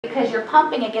because you're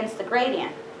pumping against the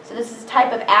gradient. So this is a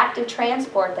type of active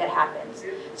transport that happens.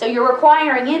 So you're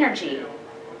requiring energy.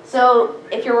 So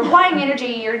if you're requiring energy,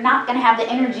 you're not going to have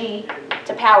the energy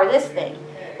to power this thing.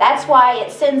 That's why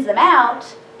it sends them out,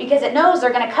 because it knows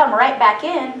they're going to come right back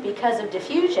in because of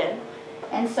diffusion.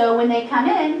 And so when they come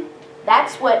in,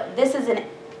 that's what, this is an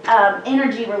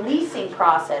energy releasing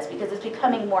process, because it's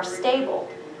becoming more stable.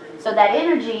 So that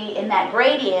energy in that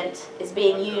gradient is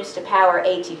being used to power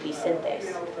ATP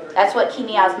synthase. That's what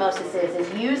chemiosmosis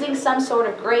is using some sort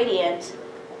of gradient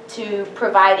to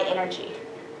provide energy.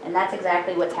 And that's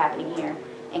exactly what's happening here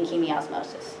in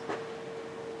chemiosmosis.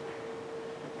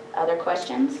 Other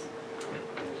questions?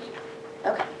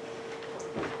 Okay.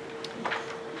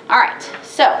 All right,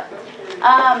 so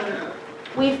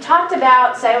we've talked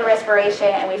about cellular respiration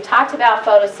and we've talked about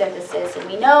photosynthesis, and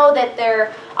we know that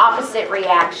they're opposite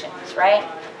reactions, right?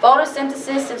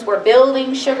 Photosynthesis, since we're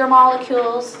building sugar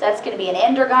molecules, that's going to be an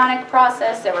endergonic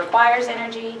process that requires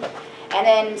energy. And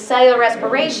then cellular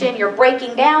respiration, you're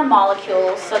breaking down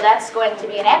molecules, so that's going to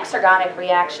be an exergonic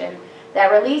reaction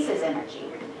that releases energy.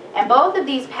 And both of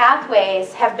these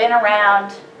pathways have been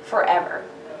around forever.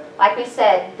 Like we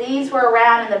said, these were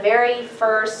around in the very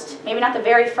first, maybe not the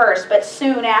very first, but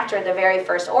soon after the very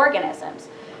first organisms.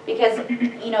 Because,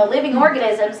 you know, living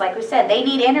organisms, like we said, they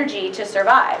need energy to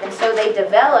survive. And so they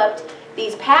developed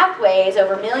these pathways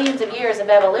over millions of years of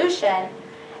evolution.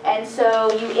 And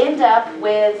so you end up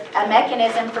with a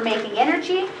mechanism for making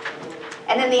energy,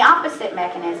 and then the opposite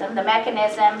mechanism, the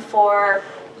mechanism for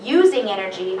using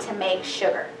energy to make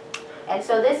sugar. And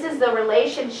so this is the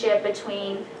relationship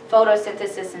between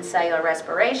photosynthesis and cellular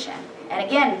respiration. And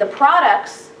again, the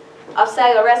products of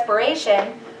cellular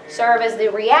respiration serve as the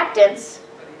reactants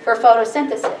for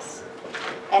photosynthesis,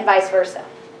 and vice versa.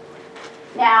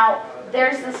 Now,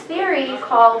 there's this theory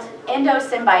called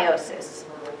endosymbiosis.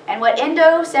 And what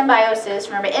endosymbiosis,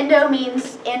 remember, endo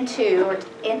means into,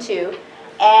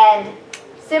 and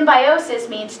symbiosis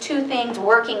means two things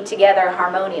working together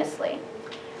harmoniously.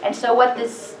 And so what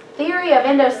this theory of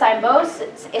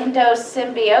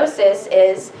endosymbiosis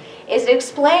is it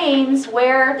explains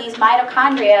where these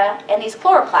mitochondria and these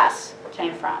chloroplasts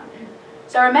came from.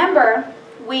 So remember,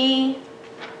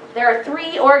 there are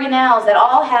three organelles that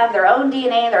all have their own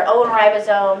DNA, their own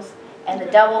ribosomes, and the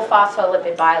double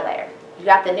phospholipid bilayer. You've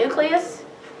got the nucleus,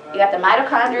 you got the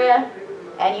mitochondria,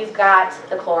 and you've got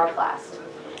the chloroplast.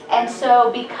 And so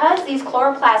because these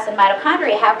chloroplasts and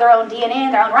mitochondria have their own DNA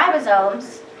and their own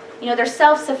ribosomes, you know, they're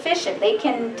self-sufficient. They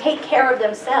can take care of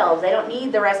themselves. They don't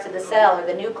need the rest of the cell or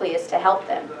the nucleus to help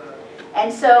them.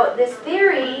 And so this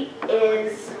theory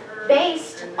is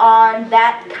based on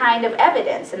that kind of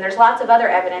evidence. And there's lots of other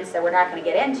evidence that we're not going to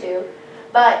get into.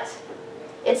 But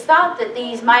it's thought that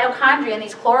these mitochondria and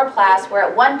these chloroplasts were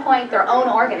at one point their own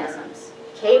organisms,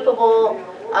 capable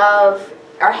of,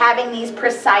 or having these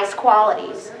precise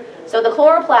qualities. So the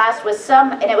chloroplast was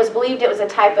and it was believed it was a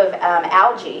type of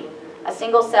algae, a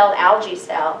single-celled algae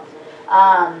cell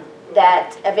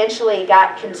that eventually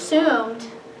got consumed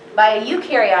by a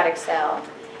eukaryotic cell.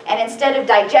 And instead of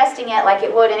digesting it like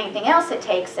it would anything else it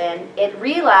takes in, it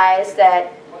realized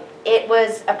that it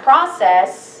was a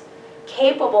process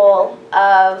capable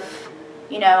of,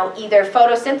 you know, either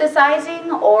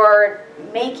photosynthesizing or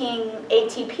making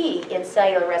ATP in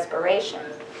cellular respiration.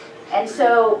 And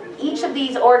so each of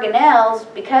these organelles,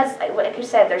 because, like you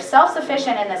said, they're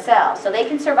self-sufficient in the cell, so they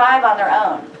can survive on their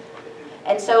own.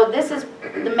 And so this is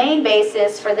the main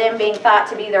basis for them being thought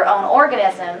to be their own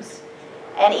organisms,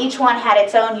 and each one had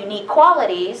its own unique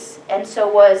qualities, and so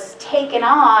was taken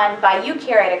on by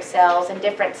eukaryotic cells and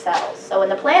different cells. So in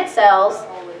the plant cells,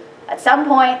 at some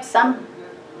point, something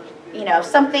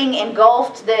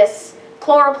engulfed this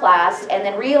chloroplast and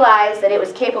then realized that it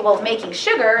was capable of making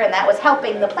sugar, and that was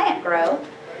helping the plant grow.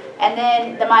 And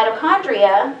then the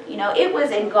mitochondria, you know, it was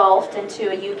engulfed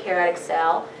into a eukaryotic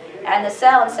cell, and the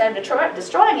cell, instead of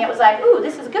destroying it, was like, ooh,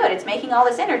 this is good, it's making all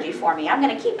this energy for me, I'm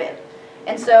going to keep it.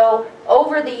 And so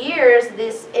over the years,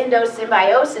 this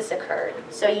endosymbiosis occurred.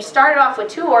 So you started off with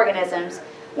two organisms,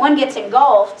 one gets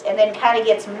engulfed and then kind of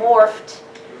gets morphed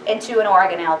into an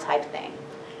organelle type thing.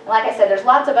 And like I said, there's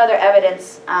lots of other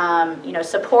evidence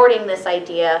supporting this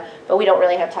idea, but we don't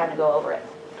really have time to go over it.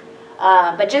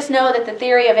 But just know that the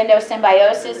theory of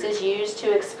endosymbiosis is used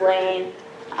to explain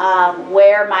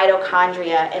where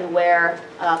mitochondria and where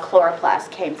chloroplasts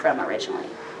came from originally.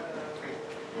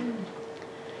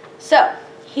 So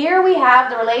here we have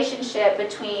the relationship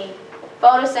between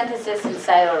photosynthesis and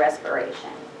cellular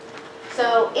respiration.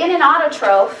 So in an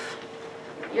autotroph,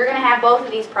 you're going to have both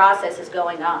of these processes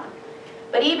going on.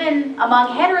 But even among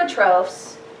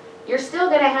heterotrophs, you're still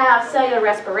going to have cellular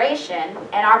respiration,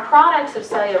 and our products of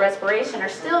cellular respiration are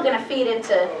still going to feed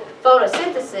into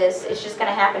photosynthesis. It's just going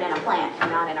to happen in a plant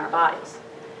and not in our bodies.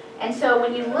 And so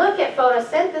when you look at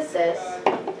photosynthesis,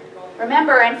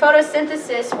 remember in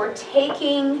photosynthesis we're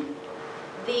taking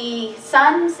the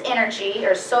sun's energy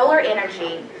or solar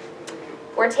energy,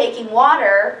 we're taking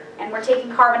water, and we're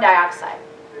taking carbon dioxide.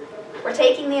 We're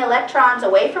taking the electrons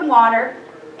away from water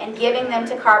and giving them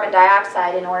to carbon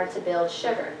dioxide in order to build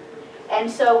sugar. And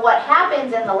so what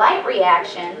happens in the light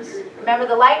reactions, remember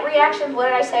the light reactions, what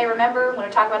did I say, remember when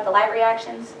we talk about the light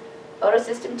reactions?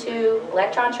 Photosystem 2,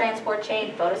 electron transport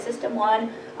chain, photosystem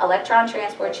 1, electron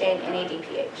transport chain,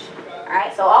 NADPH.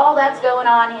 Alright, so all that's going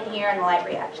on in here in the light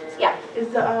reactions. Yeah? Is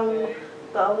the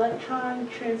electron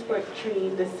transport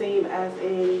chain the same as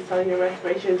in cellular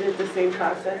respiration? Is it the same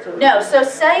process? Or No, so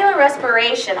cellular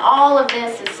respiration, all of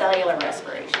this is cellular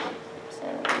respiration.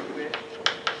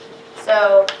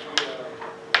 So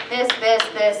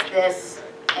this,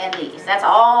 and these. That's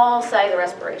all cellular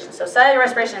respiration. So cellular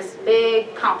respiration is a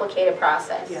big, complicated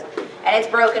process. Yeah. And it's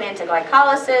broken into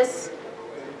glycolysis,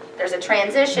 there's a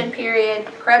transition period,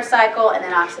 Krebs cycle, and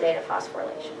then oxidative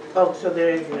phosphorylation. Oh, so there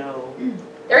is no...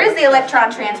 There is the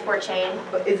electron transport chain.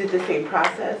 But is it the same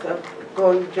process of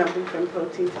jumping from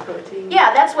protein to protein?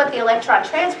 Yeah, that's what the electron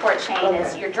transport chain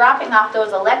is. You're dropping off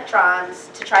those electrons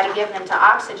to try to give them to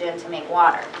oxygen to make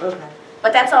water. Okay.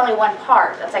 But that's only one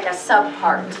part. That's like a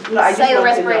sub-part. No, cellular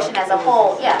respiration as a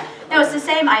whole, yeah. No, it's the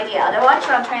same idea. An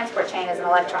electron transport chain is an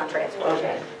electron transport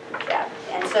chain. Yeah.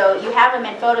 And so you have them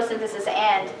in photosynthesis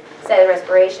and cellular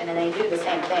respiration, and they do the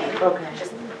same thing. Okay.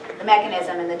 Just the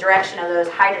mechanism and the direction of those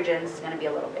hydrogens is going to be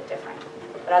a little bit different.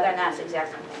 But other than that, it's the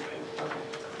exact same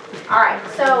thing. All right,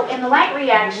 so in the light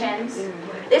reactions,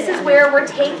 this is where we're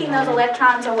taking those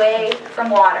electrons away from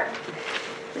water.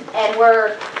 And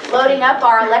we're loading up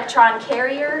our electron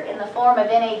carrier in the form of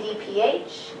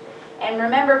NADPH. And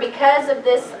remember, because of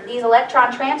these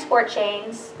electron transport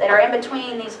chains that are in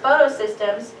between these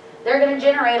photosystems, they're going to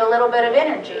generate a little bit of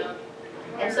energy.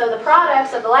 And so the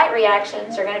products of the light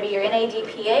reactions are going to be your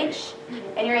NADPH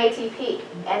and your ATP.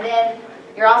 And then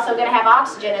you're also going to have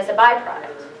oxygen as a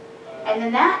byproduct. And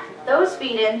then those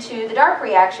feed into the dark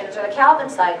reactions, or the Calvin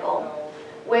cycle,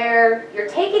 where you're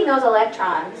taking those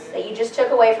electrons that you just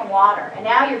took away from water, and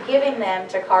now you're giving them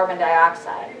to carbon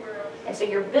dioxide. And so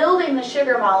you're building the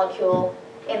sugar molecule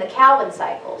in the Calvin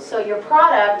cycle. So your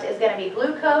product is going to be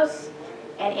glucose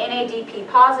and NADP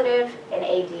positive and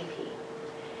ADP.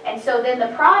 And so then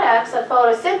the products of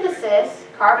photosynthesis,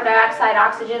 carbon dioxide,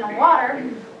 oxygen, and water,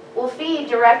 will feed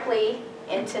directly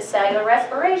into cellular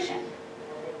respiration.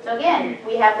 So again,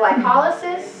 we have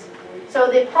glycolysis. So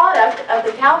the product of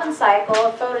the Calvin cycle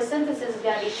of photosynthesis is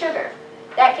going to be sugar.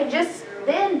 That can just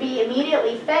then be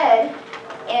immediately fed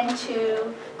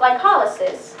into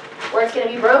glycolysis, where it's going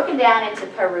to be broken down into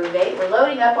pyruvate. We're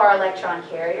loading up our electron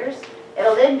carriers.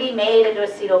 It'll then be made into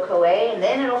acetyl-CoA, and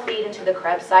then it'll feed into the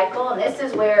Krebs cycle. And this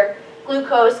is where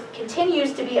glucose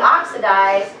continues to be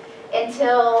oxidized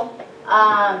until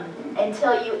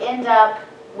you end up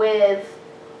with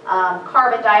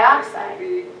carbon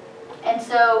dioxide. And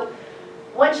so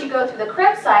once you go through the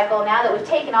Krebs cycle, now that we've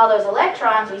taken all those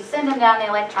electrons, we send them down the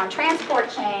electron transport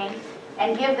chain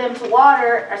and give them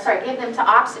to give them to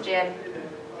oxygen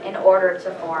in order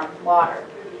to form water.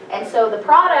 And so the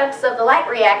products of the light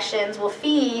reactions will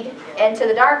feed into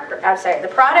the the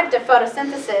product of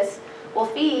photosynthesis will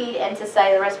feed into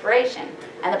cellular respiration.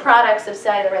 And the products of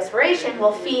cellular respiration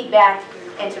will feed back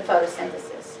into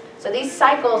photosynthesis. So these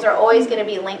cycles are always going to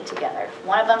be linked together.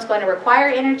 One of them is going to require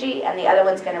energy, and the other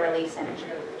one's going to release energy.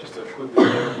 Just to quickly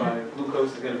clarify,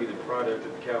 glucose is going to be the product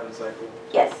of the Calvin cycle.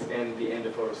 Yes. And the end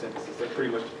of photosynthesis. That's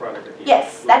pretty much the product at the end.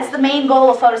 Yes, that's the main goal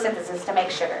of photosynthesis, to make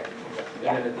sugar.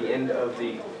 And then at the end of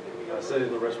the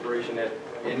cellular respiration, that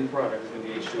end product is going to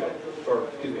be H2O, or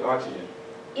excuse me, oxygen.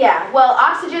 Yeah, well,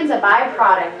 oxygen's a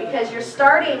byproduct because you're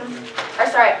starting,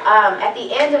 at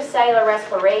the end of cellular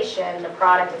respiration, the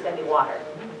product is going to be water.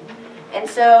 And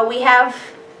so we have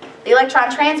the electron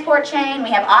transport chain,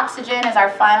 we have oxygen as our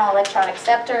final electron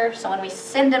acceptor. So when we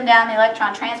send them down the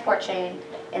electron transport chain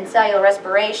in cellular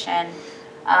respiration,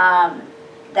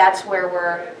 that's where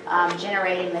we're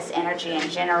generating this energy and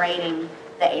generating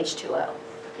the H2O.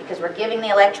 Because we're giving the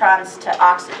electrons to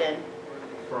oxygen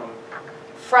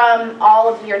from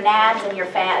all of your NADs and your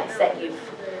FADs that you've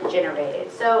generated.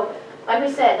 So, like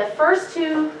we said, the first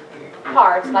two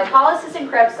parts, glycolysis and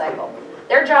Krebs cycle,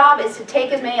 their job is to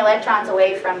take as many electrons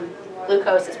away from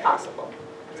glucose as possible.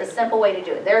 It's a simple way to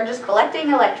do it. They're just collecting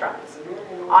electrons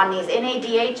on these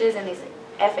NADHs and these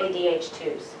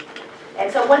FADH2s. And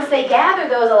so once they gather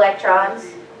those electrons,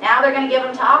 Now they're going to give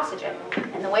them to oxygen.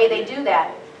 And the way they do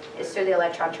that is through the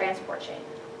electron transport chain.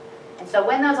 And so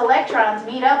when those electrons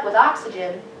meet up with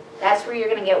oxygen, that's where you're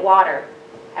going to get water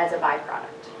as a byproduct.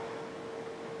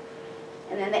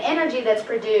 And then the energy that's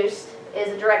produced is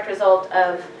a direct result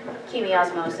of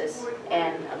chemiosmosis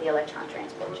and of the electron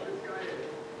transport chain.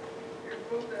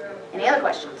 Any other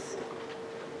questions?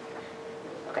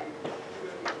 Okay.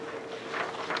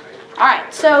 All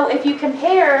right, so if you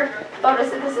compare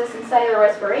photosynthesis and cellular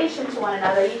respiration to one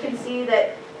another, you can see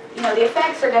that, you know, the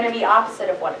effects are going to be opposite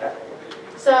of one another.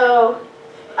 So,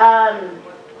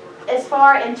 as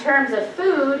far in terms of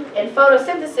food, in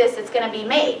photosynthesis, it's going to be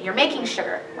made. You're making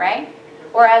sugar, right?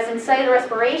 Whereas in cellular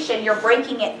respiration, you're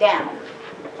breaking it down.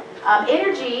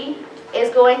 Energy is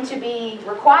going to be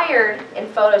required in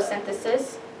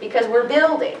photosynthesis because we're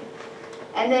building.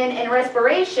 And then in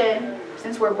respiration,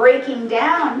 since we're breaking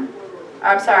down,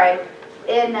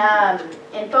 in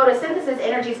photosynthesis,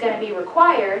 energy is going to be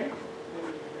required,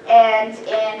 and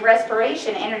in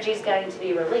respiration, energy is going to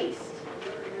be released.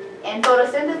 In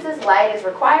photosynthesis, light is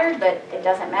required, but it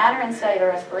doesn't matter in cellular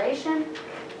respiration.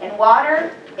 In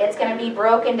water, it's going to be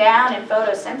broken down in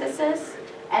photosynthesis,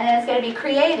 and then it's going to be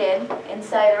created in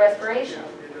cellular respiration.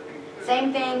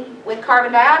 Same thing with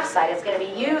carbon dioxide. It's going to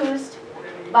be used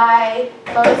by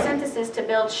photosynthesis to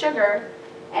build sugar,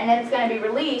 and then it's going to be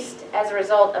released as a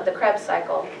result of the Krebs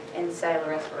cycle in cellular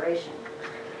respiration.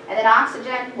 And then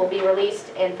oxygen will be released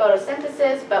in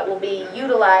photosynthesis, but will be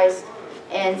utilized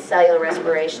in cellular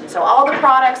respiration. So all the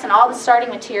products and all the starting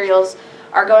materials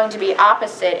are going to be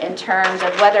opposite in terms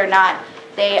of whether or not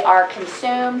they are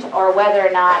consumed or whether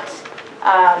or not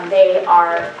they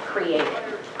are created.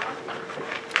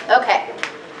 Okay.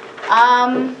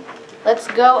 Let's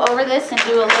go over this and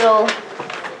do a little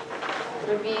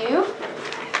review.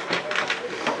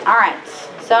 All right.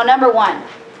 So number one,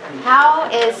 how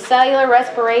is cellular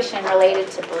respiration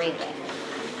related to breathing?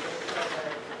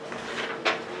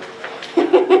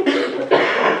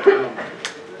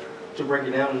 To break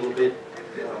it down a little bit,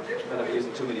 I'm not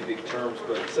using too many big terms,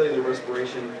 but cellular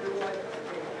respiration,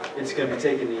 it's going to be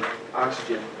taking the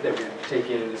oxygen that we take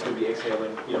in, and it's going to be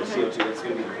exhaling, CO2. That's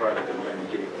going to be the product that we're going to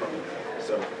be getting from it.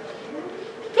 So,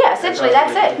 yeah, essentially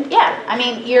that's it. Yeah, I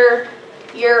mean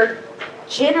you're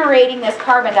generating this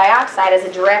carbon dioxide as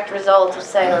a direct result of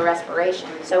cellular respiration.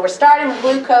 So we're starting with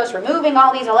glucose, removing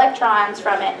all these electrons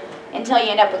from it until you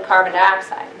end up with carbon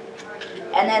dioxide.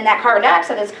 And then that carbon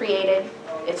dioxide is created,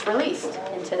 it's released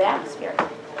into the atmosphere.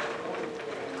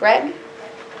 Greg?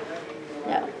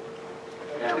 No.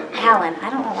 Alan. I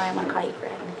don't know why I'm going to call you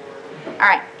Greg. All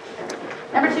right.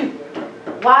 Number two.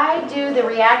 Why do the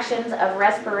reactions of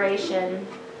respiration,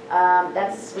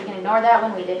 we can ignore that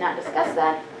one, we did not discuss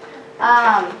that.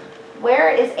 Where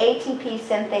is ATP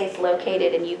synthase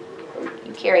located in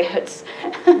eukaryotes?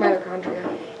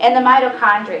 Mitochondria. In the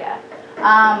mitochondria.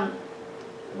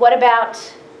 What about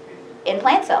in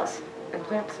plant cells? In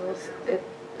plant cells,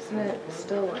 isn't it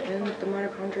still in the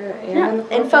mitochondria and No, in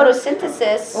the in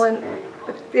photosynthesis. Well,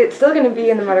 it's still going to be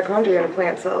in the mitochondria in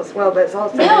plant cells. Well, but it's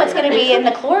also No, it's going to be in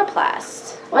the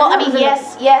chloroplast. Well, I mean,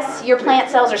 yes, your plant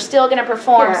cells are still going to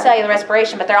perform cellular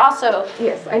respiration, but they're also...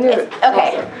 Yes, I knew it.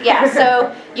 Okay, yeah,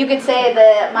 so you could say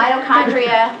the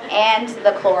mitochondria and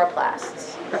the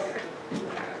chloroplasts.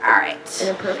 All right. And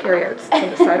in prokaryotes, in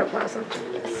the cytoplasm.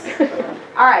 Yes.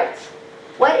 All right.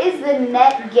 What is the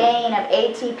net gain of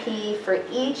ATP for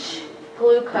each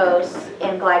glucose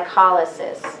in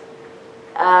glycolysis?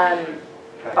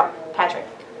 Patrick.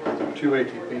 2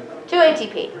 ATP. 2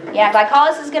 ATP. Yeah,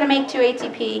 glycolysis is going to make 2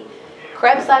 ATP.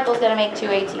 Krebs cycle is going to make 2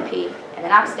 ATP. And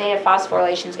then oxidative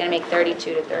phosphorylation is going to make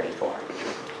 32 to 34.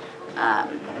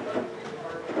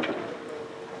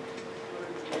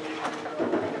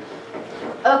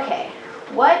 Okay.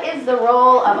 What is the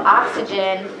role of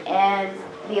oxygen in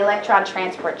the electron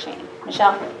transport chain?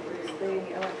 Michelle? The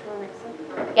electron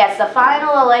acceptor. Yes, the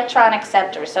final electron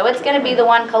acceptor. So it's going to be the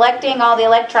one collecting all the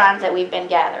electrons that we've been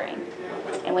gathering.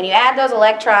 And when you add those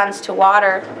electrons to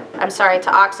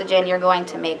to oxygen, you're going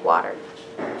to make water.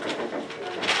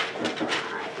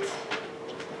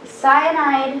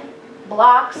 Cyanide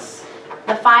blocks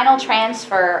the final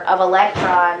transfer of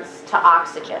electrons to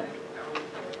oxygen.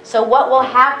 So what will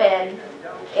happen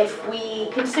if we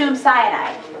consume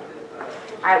cyanide?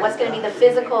 All right, what's going to be the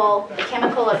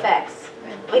chemical effects?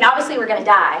 I mean, obviously we're going to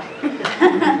die.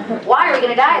 Why are we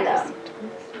going to die, though?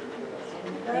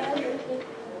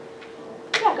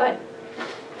 Yeah, go ahead.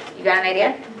 You got an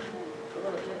idea?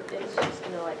 It's just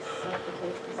going to like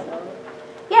suffocate the cell.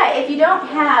 Yeah, if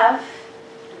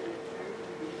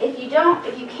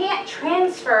you can't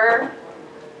transfer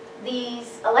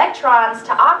these electrons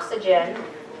to oxygen,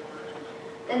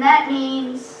 then that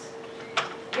means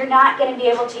you're not going to be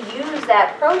able to use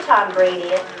that proton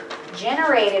gradient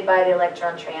generated by the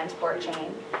electron transport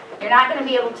chain. You're not going to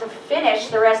be able to finish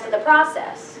the rest of the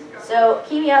process. So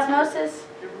chemiosmosis,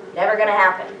 never going to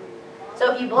happen.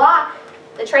 So if you block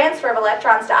the transfer of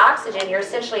electrons to oxygen, you're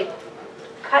essentially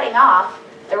cutting off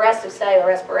the rest of cellular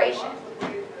respiration.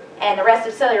 And the rest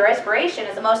of cellular respiration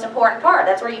is the most important part.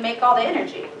 That's where you make all the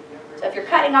energy. So if you're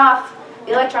cutting off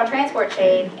the electron transport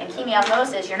chain and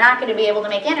chemiosmosis, you're not going to be able to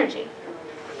make energy.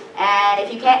 And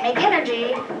if you can't make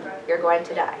energy, you're going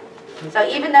to die. So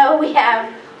even though we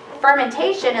have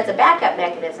fermentation as a backup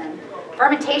mechanism,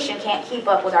 fermentation can't keep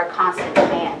up with our constant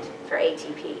demand for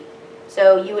ATP.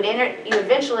 So you would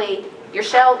eventually, your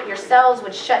cells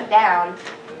would shut down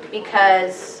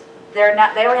because they don't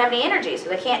have any energy, so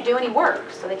they can't do any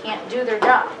work, so they can't do their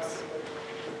jobs.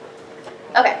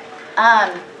 Okay,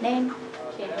 name?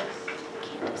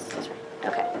 Candace, that's right.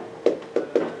 Okay.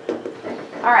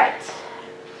 All right.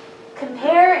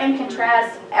 Compare and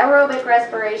contrast aerobic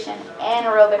respiration,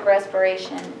 anaerobic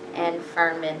respiration, and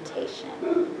fermentation.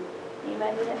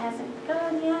 Anybody that hasn't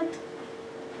gone yet?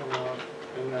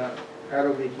 In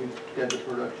aerobic, you get the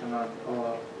production of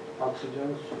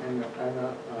oxygen, and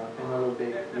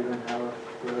anaerobic, you don't have a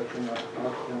production of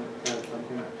oxygen. There's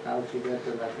something else you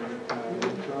get, like an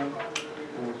electron,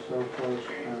 and so forth,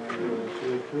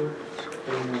 CO2.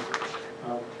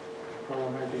 In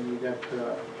fermenting, you get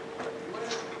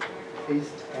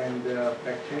yeast and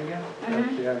bacteria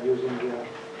that they are using to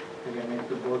make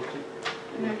the both.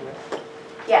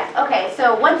 Yeah, okay,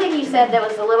 so one thing you said that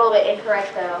was a little bit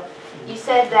incorrect though, you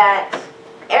said that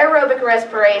aerobic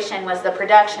respiration was the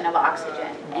production of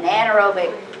oxygen and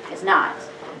anaerobic is not.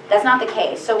 That's not the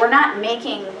case. So we're not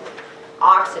making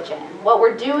oxygen. What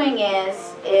we're doing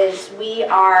is we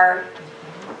are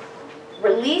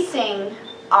releasing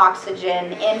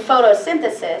oxygen in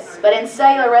photosynthesis, but in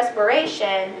cellular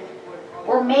respiration,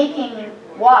 we're making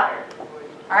water.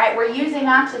 All right, we're using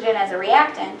oxygen as a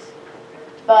reactant,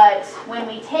 but when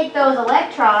we take those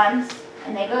electrons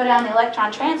and they go down the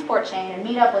electron transport chain and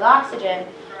meet up with oxygen,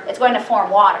 it's going to form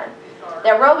water. The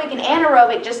aerobic and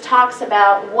anaerobic just talks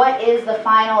about what is the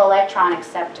final electron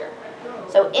acceptor.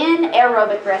 So in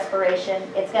aerobic respiration,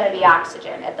 it's going to be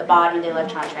oxygen at the bottom of the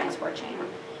electron transport chain.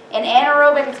 In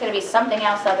anaerobic, it's going to be something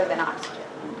else other than oxygen.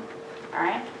 All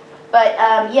right? But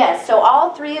yes, so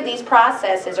all three of these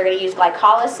processes are going to use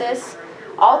glycolysis.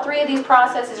 All three of these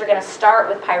processes are going to start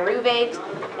with pyruvate,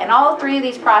 and all three of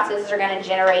these processes are going to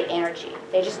generate energy.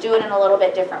 They just do it in a little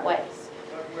bit different ways.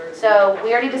 So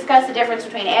we already discussed the difference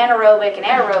between anaerobic and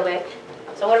aerobic.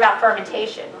 So what about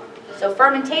fermentation? So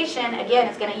fermentation, again,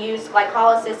 is going to use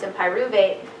glycolysis and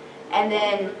pyruvate, and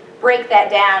then break that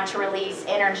down to release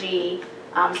energy,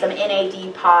 some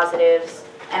NAD positives,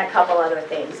 and a couple other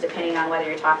things, depending on whether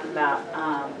you're talking about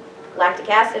lactic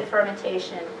acid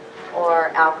fermentation or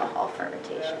alcohol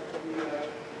fermentation.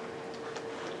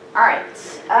 All right,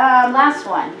 last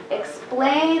one.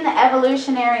 Explain the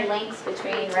evolutionary links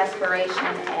between respiration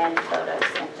and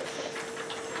photosynthesis.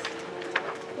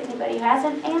 Anybody who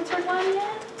hasn't answered one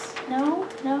yet? No?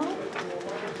 No?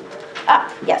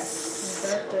 Ah, yes.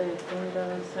 Is that the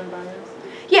endosymbiosis?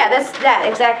 Yeah, that's that,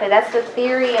 exactly. That's the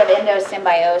theory of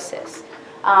endosymbiosis.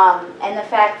 And the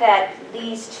fact that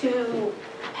these two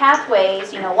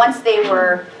pathways, once they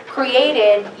were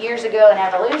created years ago in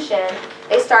evolution,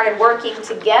 they started working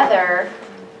together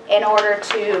in order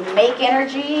to make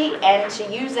energy and to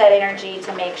use that energy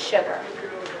to make sugar.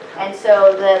 And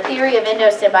so the theory of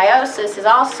endosymbiosis is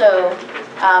also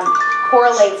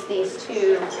correlates these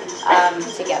two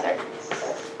together.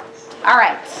 All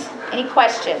right, any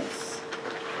questions?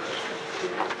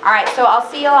 All right, so I'll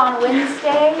see you on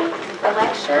Wednesday for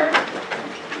lecture.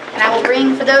 And I will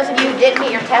bring, for those of you who didn't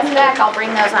get your test back, I'll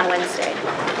bring those on Wednesday.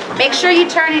 Make sure you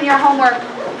turn in your homework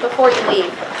before you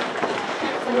leave.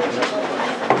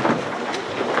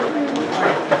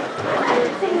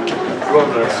 You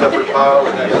want a separate pile?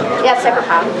 Yeah, separate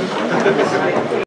pile.